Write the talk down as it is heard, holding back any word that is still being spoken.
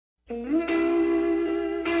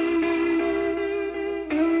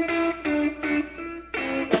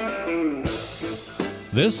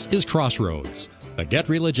This is Crossroads, a Get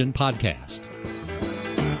Religion podcast.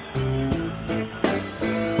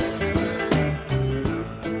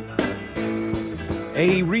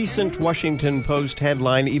 A recent Washington Post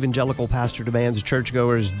headline, Evangelical Pastor Demands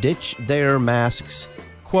Churchgoers Ditch Their Masks.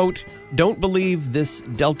 Quote, "Don't believe this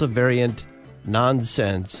Delta variant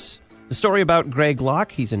nonsense." The story about Greg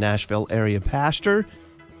Locke, he's a Nashville area pastor,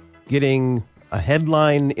 getting a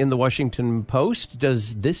headline in the Washington Post.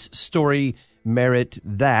 Does this story merit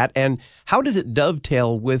that? And how does it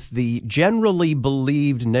dovetail with the generally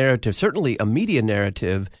believed narrative, certainly a media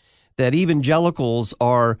narrative, that evangelicals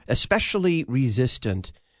are especially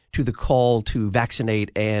resistant to the call to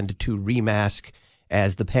vaccinate and to remask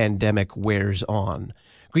as the pandemic wears on?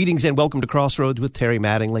 Greetings and welcome to Crossroads with Terry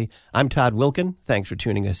Mattingly. I'm Todd Wilkin. Thanks for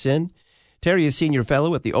tuning us in. Terry is Senior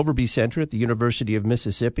Fellow at the Overby Center at the University of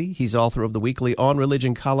Mississippi. He's author of the weekly On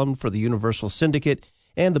Religion column for the Universal Syndicate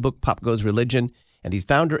and the book Pop Goes Religion, and he's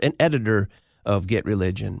founder and editor of Get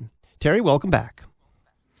Religion. Terry, welcome back.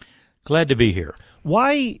 Glad to be here.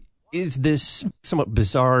 Why is this somewhat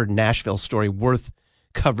bizarre Nashville story worth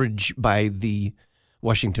coverage by the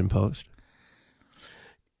Washington Post?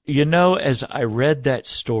 You know, as I read that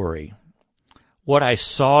story, what I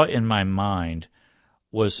saw in my mind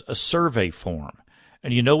was a survey form.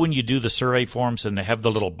 And you know when you do the survey forms and they have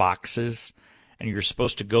the little boxes and you're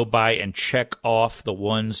supposed to go by and check off the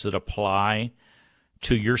ones that apply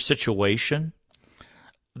to your situation?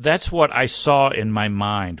 That's what I saw in my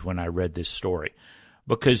mind when I read this story.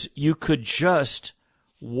 Because you could just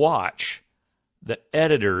watch the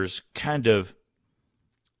editors kind of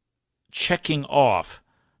checking off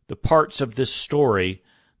the parts of this story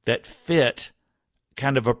that fit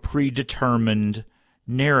kind of a predetermined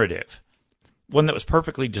narrative. One that was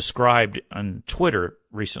perfectly described on Twitter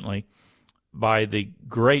recently by the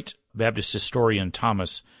great Baptist historian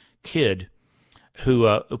Thomas Kidd,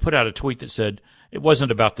 who put out a tweet that said, it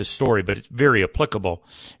wasn't about this story, but it's very applicable.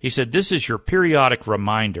 He said, "This is your periodic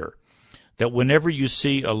reminder that whenever you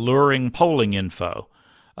see alluring polling info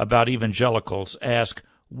about evangelicals, ask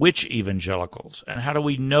which evangelicals, and how do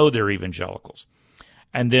we know they're evangelicals?"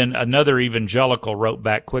 And then another evangelical wrote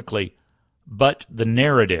back quickly, "But the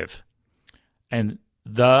narrative." And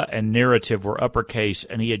the and narrative were uppercase,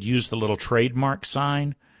 and he had used the little trademark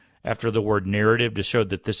sign after the word narrative to show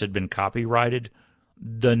that this had been copyrighted.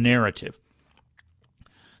 The narrative.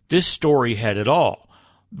 This story had it all.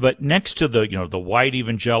 But next to the white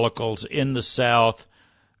evangelicals in the South,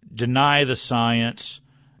 deny the science,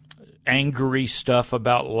 angry stuff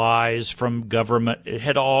about lies from government, it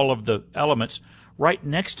had all of the elements. Right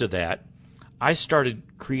next to that, I started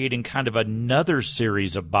creating kind of another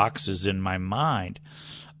series of boxes in my mind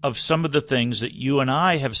of some of the things that you and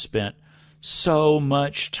I have spent so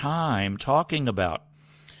much time talking about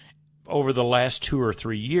over the last 2 or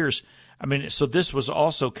 3 years. I mean, so this was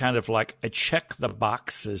also kind of like a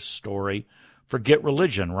check-the-boxes story for Get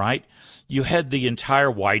Religion, right? You had the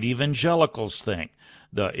entire white evangelicals thing.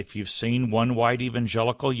 If you've seen one white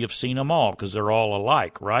evangelical, you've seen them all because they're all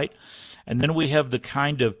alike, right? And then we have the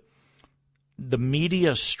kind of the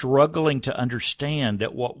media struggling to understand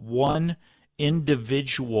that what one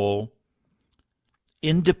individual,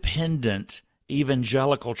 independent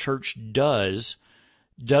evangelical church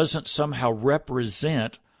doesn't somehow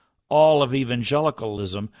represent all of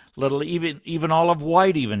evangelicalism, even all of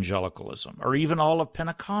white evangelicalism, or even all of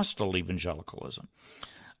Pentecostal evangelicalism.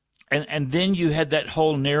 And then you had that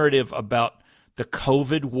whole narrative about the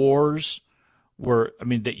COVID wars,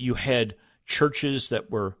 that you had churches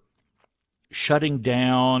that were shutting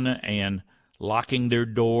down and locking their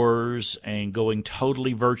doors and going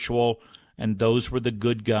totally virtual, and those were the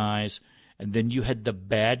good guys. And then you had the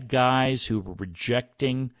bad guys who were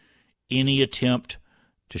rejecting any attempt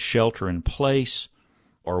to shelter in place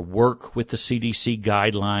or work with the CDC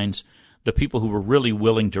guidelines, the people who were really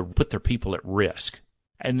willing to put their people at risk.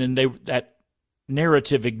 And then that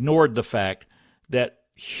narrative ignored the fact that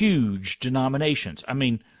huge denominations,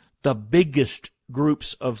 the biggest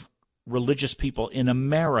groups of religious people in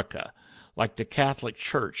America, like the Catholic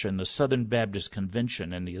Church and the Southern Baptist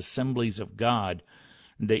Convention and the Assemblies of God,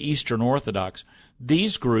 the Eastern Orthodox,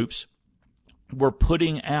 these groups were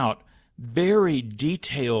putting out very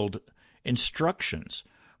detailed instructions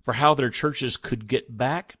for how their churches could get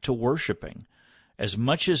back to worshiping as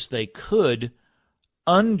much as they could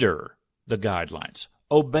under the guidelines,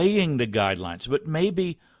 obeying the guidelines, but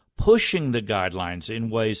maybe pushing the guidelines in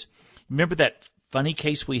ways. Remember that funny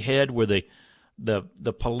case we had where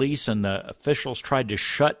the police and the officials tried to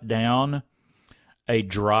shut down a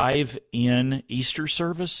drive-in Easter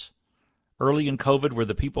service early in COVID where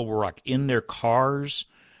the people were like in their cars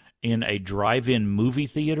in a drive-in movie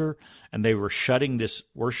theater, and they were shutting this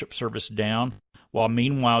worship service down, while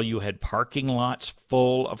meanwhile you had parking lots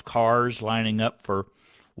full of cars lining up for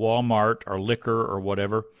Walmart or liquor or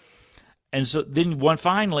whatever. And so then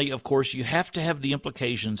finally, of course, you have to have the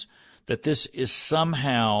implications that this is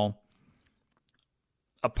somehow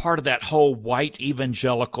a part of that whole white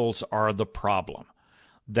evangelicals are the problem.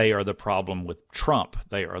 They are the problem with Trump.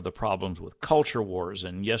 They are the problems with culture wars.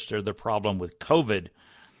 And yes, they're the problem with COVID.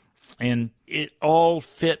 And it all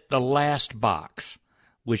fit the last box,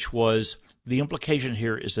 which was the implication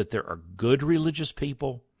here is that there are good religious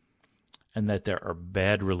people and that there are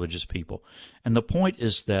bad religious people. And the point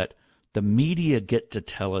is that the media get to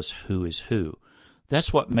tell us who is who.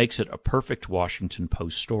 That's what makes it a perfect Washington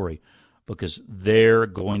Post story, because they're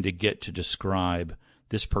going to get to describe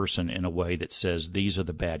this person in a way that says these are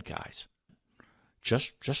the bad guys.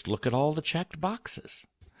 Just look at all the checked boxes.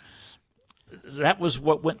 That was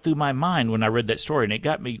what went through my mind when I read that story, and it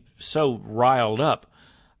got me so riled up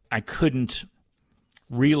I couldn't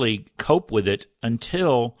really cope with it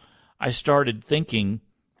until I started thinking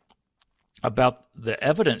about the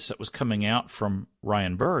evidence that was coming out from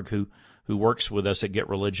Ryan Berg, who works with us at Get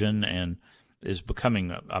Religion and is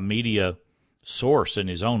becoming a media source in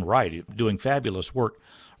his own right, doing fabulous work.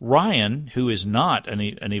 Ryan, who is not an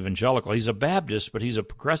evangelical, he's a Baptist, but he's a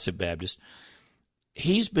progressive Baptist,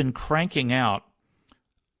 he's been cranking out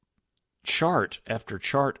chart after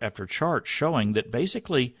chart after chart showing that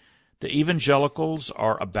basically the evangelicals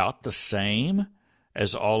are about the same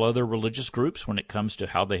as all other religious groups when it comes to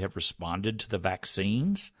how they have responded to the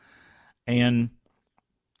vaccines. And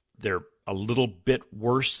they're a little bit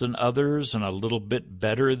worse than others and a little bit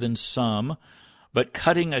better than some. But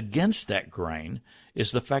cutting against that grain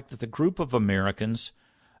is the fact that the group of Americans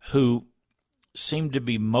who seem to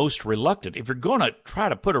be most reluctant, if you're going to try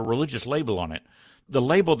to put a religious label on it, the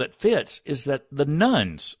label that fits is that the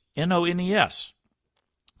nones, N-O-N-E-S,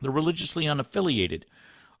 the religiously unaffiliated,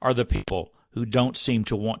 are the people who don't seem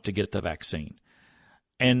to want to get the vaccine.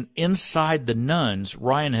 And inside the nones,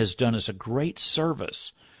 Ryan has done us a great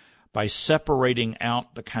service by separating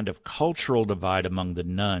out the kind of cultural divide among the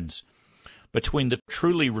nones between the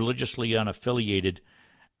truly religiously unaffiliated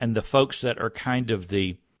and the folks that are kind of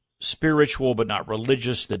the spiritual but not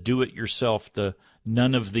religious, the do-it-yourself, the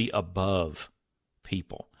none of the above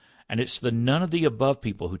people. And it's the none of the above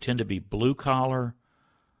people who tend to be blue-collar,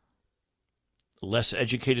 less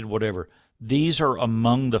educated, whatever. These are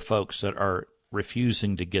among the folks that are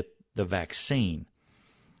refusing to get the vaccine.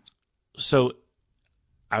 So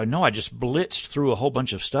I know I just blitzed through a whole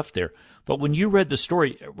bunch of stuff there, but when you read the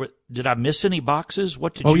story, did I miss any boxes?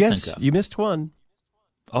 What did you think of? You missed one.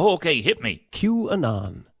 Oh, okay, hit me.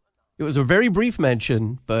 QAnon. It was a very brief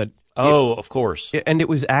mention, but... of course. And it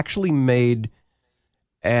was actually made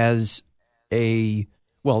as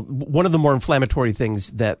one of the more inflammatory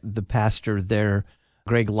things that the pastor there,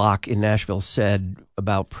 Greg Locke in Nashville, said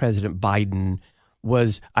about President Biden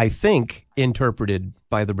was, I think, interpreted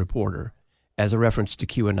by the reporter as a reference to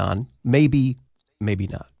QAnon. Maybe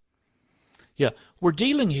not. Yeah, we're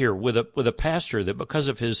dealing here with a pastor that, because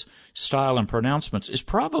of his style and pronouncements, is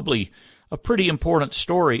probably a pretty important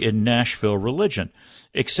story in Nashville religion,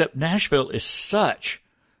 except Nashville is such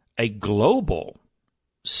a global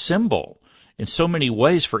symbol in so many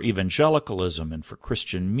ways for evangelicalism and for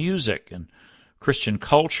Christian music and Christian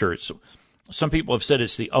culture. Some people have said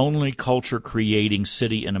it's the only culture-creating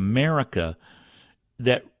city in America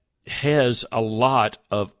that has a lot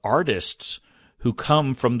of artists who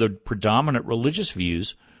come from the predominant religious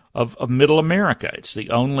views of Middle America. It's the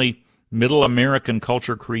only Middle American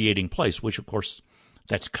culture-creating place, which, of course,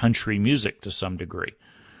 that's country music to some degree.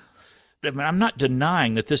 I mean, I'm not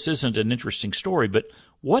denying that this isn't an interesting story, but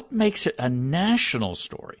what makes it a national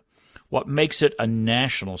story? What makes it a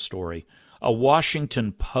national story, a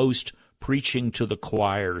Washington Post preaching to the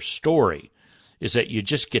choir story, is that you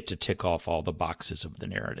just get to tick off all the boxes of the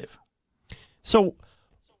narrative. So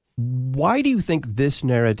why do you think this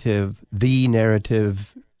narrative, the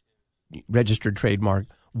narrative, registered trademark,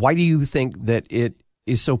 why do you think that it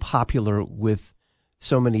is so popular with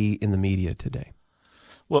so many in the media today?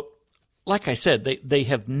 Well, like I said, they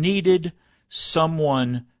have needed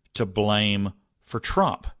someone to blame for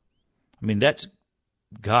Trump. I mean, that's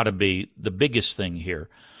got to be the biggest thing here.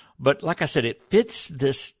 But like I said, it fits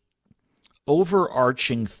this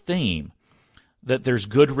overarching theme that there's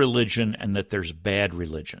good religion and that there's bad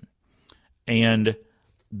religion. And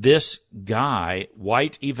this guy,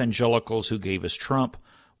 white evangelicals who gave us Trump,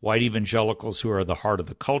 white evangelicals who are the heart of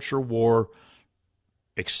the culture war,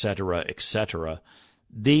 etc., etc.,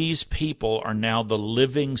 these people are now the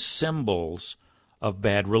living symbols of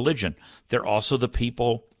bad religion. They're also the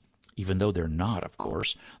people, even though they're not, of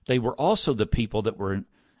course, they were also the people that were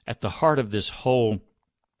at the heart of this whole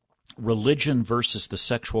religion versus the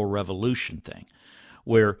sexual revolution thing,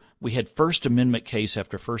 where we had First Amendment case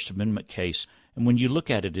after First Amendment case, and when you look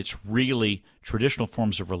at it, it's really traditional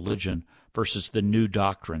forms of religion versus the new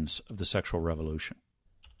doctrines of the sexual revolution.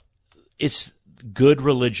 It's good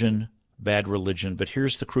religion, bad religion, but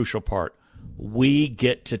here's the crucial part. We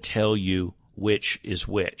get to tell you which is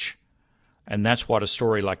which. And that's what a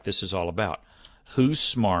story like this is all about. Who's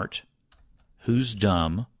smart, who's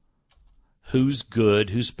dumb, who's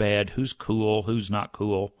good, who's bad, who's cool, who's not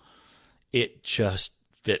cool. It just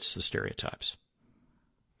fits the stereotypes.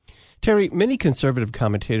 Terry, many conservative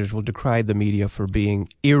commentators will decry the media for being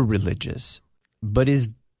irreligious. But is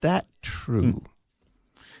that true?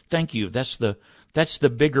 Thank you. That's the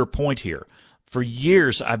bigger point here. For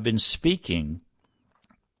years, I've been speaking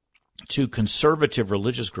to conservative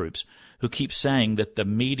religious groups who keep saying that the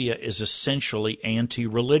media is essentially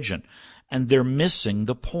anti-religion, and they're missing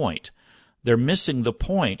the point. They're missing the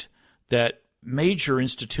point that major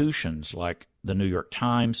institutions like the New York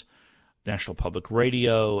Times, National Public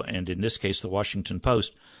Radio, and in this case, the Washington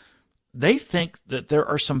Post, they think that there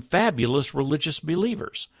are some fabulous religious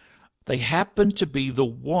believers. They happen to be the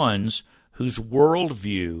ones whose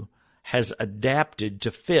worldview has adapted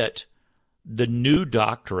to fit the new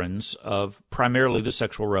doctrines of primarily the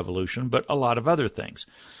sexual revolution, but a lot of other things,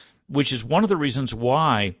 which is one of the reasons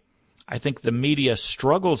why I think the media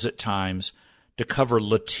struggles at times to cover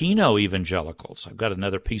Latino evangelicals. I've got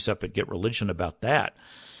another piece up at Get Religion about that.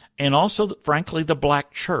 And also, frankly, the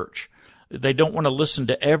black church. They don't want to listen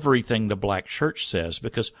to everything the black church says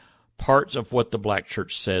because parts of what the black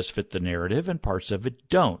church says fit the narrative and parts of it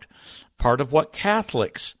don't. Part of what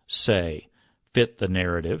Catholics say fit the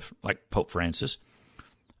narrative, like Pope Francis,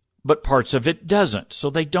 but parts of it doesn't. So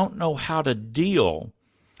they don't know how to deal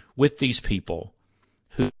with these people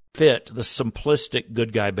who fit the simplistic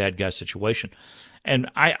good guy, bad guy situation. And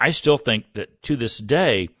I still think that to this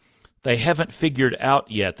day, they haven't figured out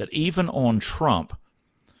yet that even on Trump,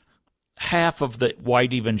 half of the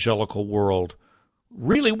white evangelical world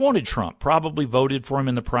really wanted Trump, probably voted for him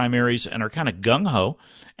in the primaries and are kind of gung-ho.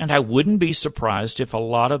 And I wouldn't be surprised if a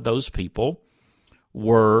lot of those people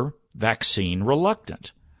were vaccine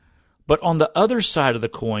reluctant. But on the other side of the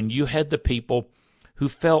coin, you had the people who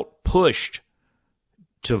felt pushed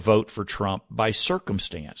to vote for Trump by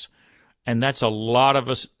circumstance. And that's a lot of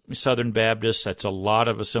us Southern Baptists, that's a lot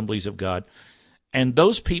of Assemblies of God. And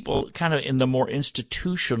those people kind of in the more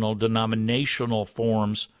institutional, denominational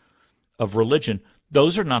forms of religion,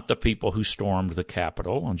 those are not the people who stormed the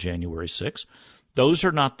Capitol on January 6th. Those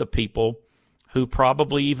are not the people who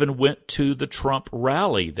probably even went to the Trump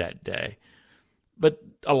rally that day. But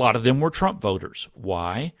a lot of them were Trump voters.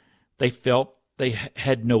 Why? They felt they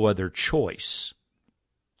had no other choice.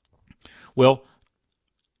 Well,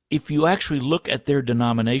 if you actually look at their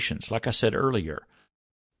denominations, like I said earlier,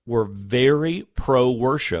 we're very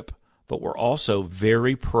pro-worship, but we're also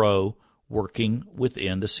very pro-working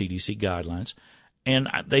within the CDC guidelines. And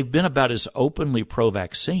they've been about as openly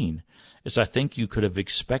pro-vaccine as I think you could have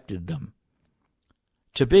expected them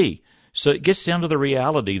to be. So it gets down to the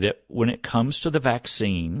reality that when it comes to the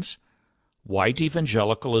vaccines, white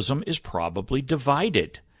evangelicalism is probably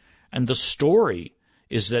divided. And the story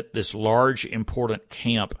is that this large, important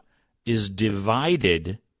camp is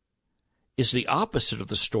divided is the opposite of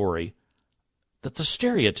the story that the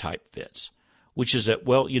stereotype fits, which is that,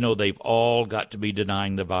 well, they've all got to be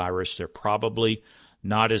denying the virus. They're probably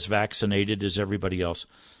not as vaccinated as everybody else.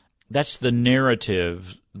 That's the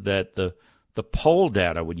narrative that the poll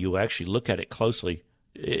data, when you actually look at it closely,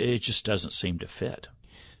 it just doesn't seem to fit.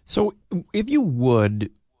 So if you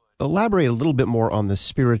would elaborate a little bit more on the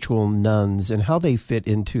spiritual nuns and how they fit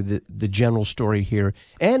into the general story here,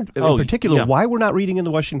 and in particular, why we're not reading in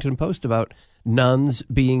the Washington Post about nuns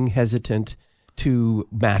being hesitant to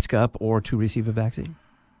mask up or to receive a vaccine.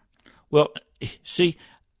 Well, see,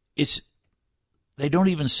 they don't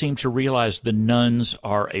even seem to realize the nuns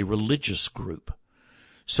are a religious group.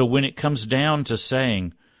 So when it comes down to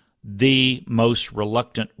saying the most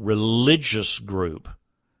reluctant religious group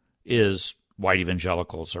is white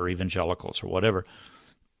evangelicals or whatever,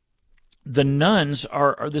 the nuns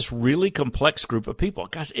are this really complex group of people.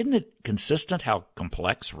 Guys, isn't it consistent how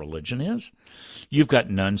complex religion is? You've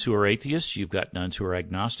got nuns who are atheists. You've got nuns who are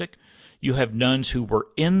agnostic. You have nuns who were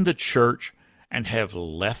in the church and have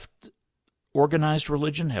left organized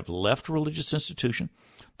religion, have left religious institution.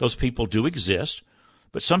 Those people do exist.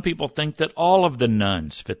 But some people think that all of the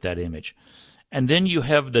nuns fit that image. And then you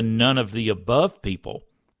have the none of the above people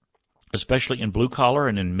especially in blue collar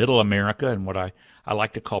and in middle America and what I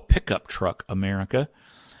like to call pickup truck America,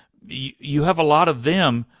 you have a lot of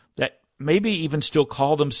them that maybe even still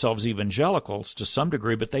call themselves evangelicals to some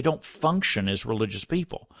degree, but they don't function as religious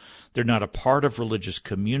people. They're not a part of religious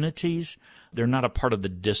communities. They're not a part of the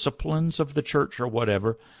disciplines of the church or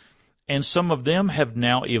whatever. And some of them have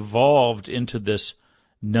now evolved into this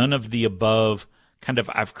none of the above kind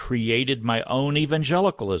of, I've created my own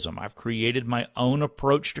evangelicalism. I've created my own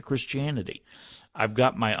approach to Christianity. I've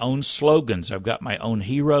got my own slogans. I've got my own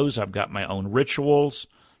heroes. I've got my own rituals.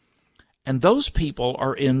 And those people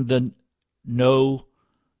are in the no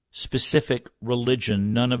specific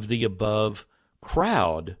religion, none of the above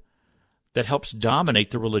crowd that helps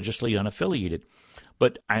dominate the religiously unaffiliated.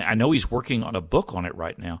 But I know he's working on a book on it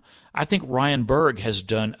right now. I think Ryan Berg has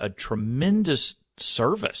done a tremendous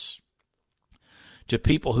service to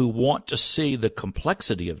people who want to see the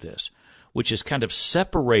complexity of this, which is kind of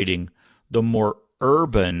separating the more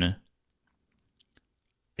urban,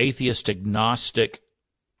 atheist, agnostic,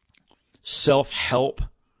 self-help,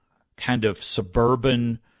 kind of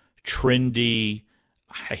suburban, trendy,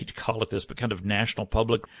 I hate to call it this, but kind of national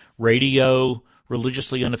public radio,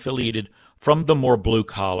 religiously unaffiliated, from the more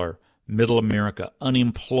blue-collar, middle America,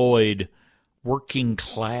 unemployed, working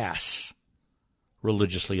class,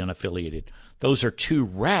 religiously unaffiliated. Those are two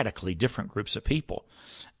radically different groups of people.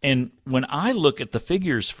 And when I look at the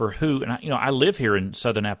figures for who, and I live here in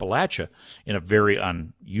southern Appalachia in a very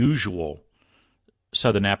unusual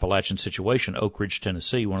southern Appalachian situation, Oak Ridge,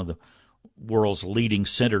 Tennessee, one of the world's leading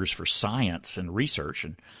centers for science and research,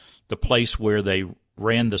 and the place where they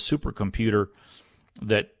ran the supercomputer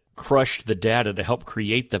that crushed the data to help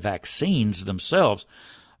create the vaccines themselves.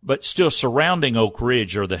 But still surrounding Oak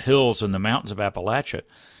Ridge are the hills and the mountains of Appalachia.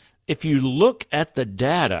 If you look at the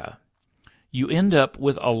data, you end up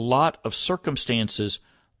with a lot of circumstances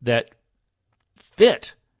that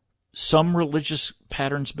fit some religious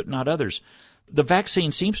patterns but not others. The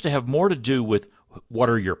vaccine seems to have more to do with what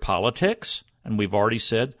are your politics, and we've already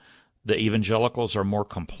said the evangelicals are more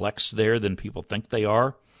complex there than people think they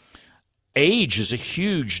are. Age is a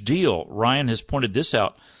huge deal. Ryan has pointed this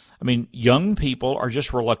out. I mean, young people are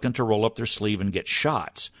just reluctant to roll up their sleeve and get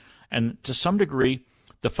shots. And to some degree,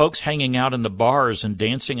 the folks hanging out in the bars and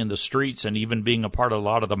dancing in the streets and even being a part of a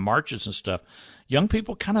lot of the marches and stuff, young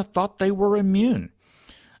people kind of thought they were immune.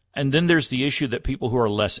 And then there's the issue that people who are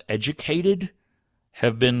less educated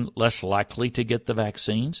have been less likely to get the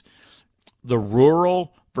vaccines. The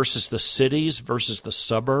rural versus the cities versus the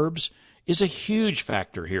suburbs is a huge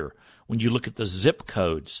factor here when you look at the zip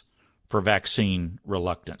codes for vaccine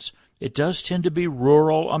reluctance. It does tend to be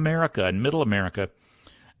rural America and middle America.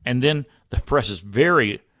 And then the press is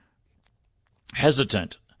very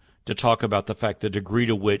hesitant to talk about the fact, the degree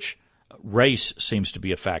to which race seems to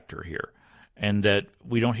be a factor here, and that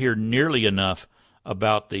we don't hear nearly enough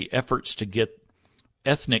about the efforts to get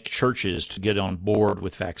ethnic churches to get on board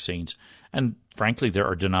with vaccines. And frankly, there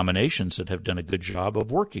are denominations that have done a good job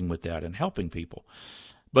of working with that and helping people.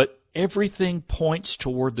 But everything points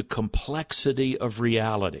toward the complexity of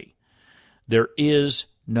reality. There is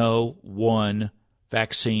no one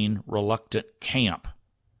vaccine reluctant camp.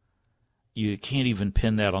 You can't even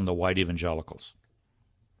pin that on the white evangelicals.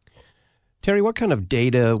 Terry, what kind of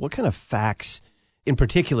data, what kind of facts in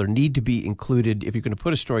particular need to be included if you're going to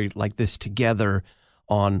put a story like this together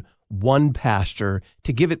on one pastor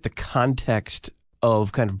to give it the context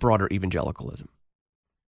of kind of broader evangelicalism?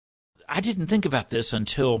 I didn't think about this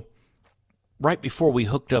until right before we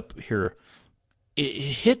hooked up here. It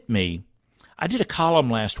hit me. I did a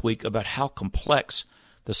column last week about how complex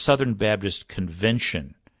the Southern Baptist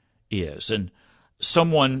Convention is. And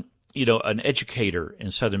someone, an educator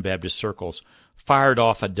in Southern Baptist circles, fired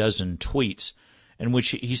off a dozen tweets in which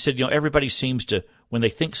he said, everybody seems to, when they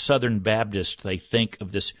think Southern Baptist, they think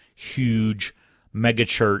of this huge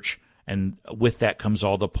megachurch, and with that comes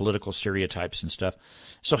all the political stereotypes and stuff.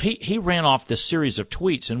 So he ran off this series of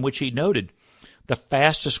tweets in which he noted the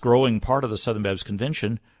fastest growing part of the Southern Baptist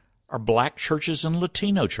Convention are black churches and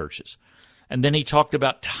Latino churches. And then he talked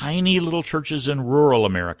about tiny little churches in rural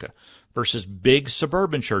America versus big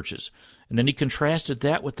suburban churches. And then he contrasted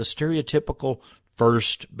that with the stereotypical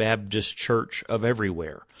First Baptist Church of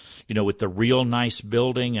everywhere, with the real nice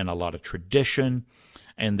building and a lot of tradition.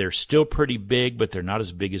 And they're still pretty big, but they're not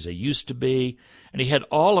as big as they used to be. And he had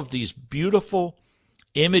all of these beautiful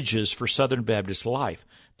images for Southern Baptist life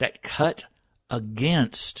that cut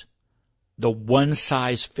against the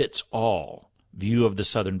one-size-fits-all view of the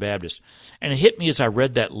Southern Baptist. And it hit me as I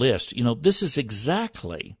read that list. This is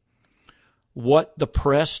exactly what the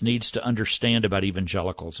press needs to understand about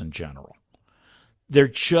evangelicals in general. They're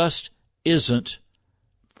just isn't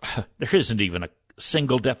even a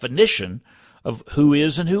single definition of who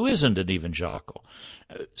is and who isn't an evangelical.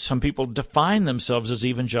 Some people define themselves as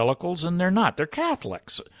evangelicals, and they're not. They're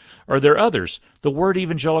Catholics, or they're others. The word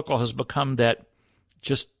evangelical has become that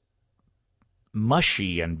just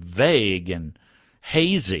mushy and vague and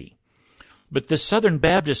hazy. But the Southern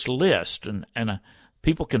Baptist list, and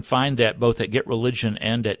people can find that both at Get Religion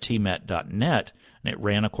and at tmat.net, and it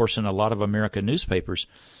ran, of course, in a lot of American newspapers.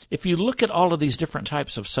 If you look at all of these different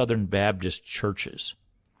types of Southern Baptist churches,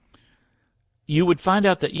 you would find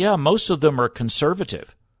out that, yeah, most of them are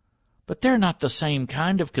conservative, but they're not the same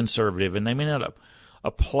kind of conservative, and they may not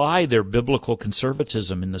apply their biblical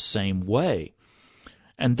conservatism in the same way.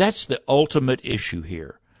 And that's the ultimate issue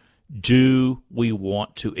here. Do we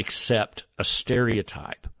want to accept a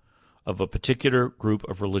stereotype of a particular group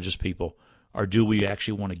of religious people, or do we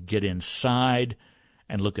actually want to get inside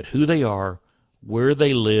and look at who they are, where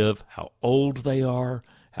they live, how old they are,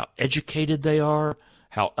 how educated they are,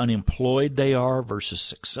 how unemployed they are versus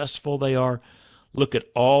successful they are? Look at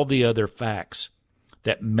all the other facts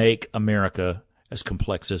that make America as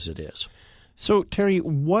complex as it is. So, Terry,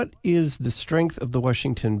 what is the strength of the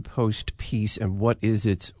Washington Post piece, and what is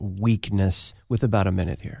its weakness, with about a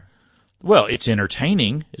minute here? Well, it's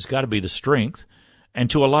entertaining. It's got to be the strength. And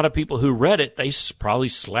to a lot of people who read it, they probably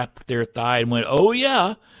slapped their thigh and went, oh,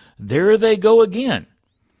 yeah, there they go again.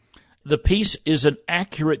 The piece is an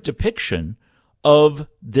accurate depiction of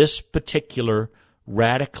this particular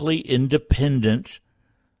radically independent,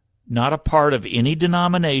 not a part of any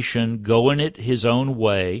denomination, going it his own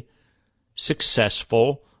way,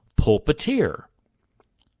 successful pulpiteer.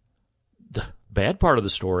 The bad part of the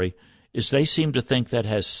story is they seem to think that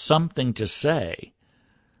has something to say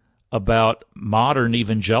about modern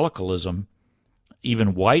evangelicalism,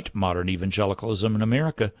 even white modern evangelicalism in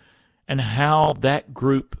America, and how that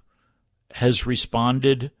group has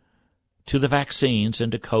responded to the vaccines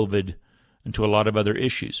and to COVID and to a lot of other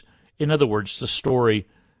issues. In other words, the story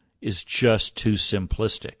is just too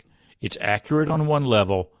simplistic. It's accurate on one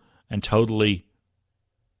level and totally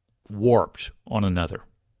warped on another.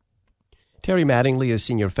 Terry Mattingly is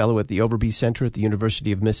Senior Fellow at the Overby Center at the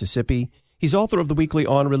University of Mississippi. He's author of the weekly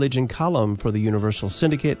On Religion column for the Universal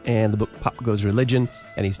Syndicate and the book Pop Goes Religion,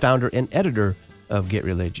 and he's founder and editor of Get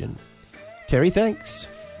Religion. Terry, thanks.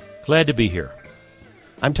 Glad to be here.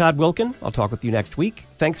 I'm Todd Wilkin. I'll talk with you next week.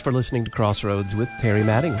 Thanks for listening to Crossroads with Terry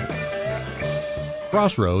Mattingly.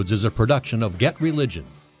 Crossroads is a production of Get Religion,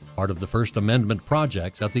 part of the First Amendment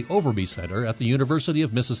projects at the Overby Center at the University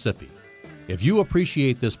of Mississippi. If you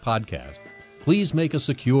appreciate this podcast, please make a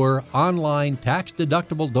secure, online,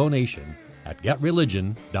 tax-deductible donation at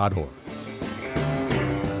getreligion.org.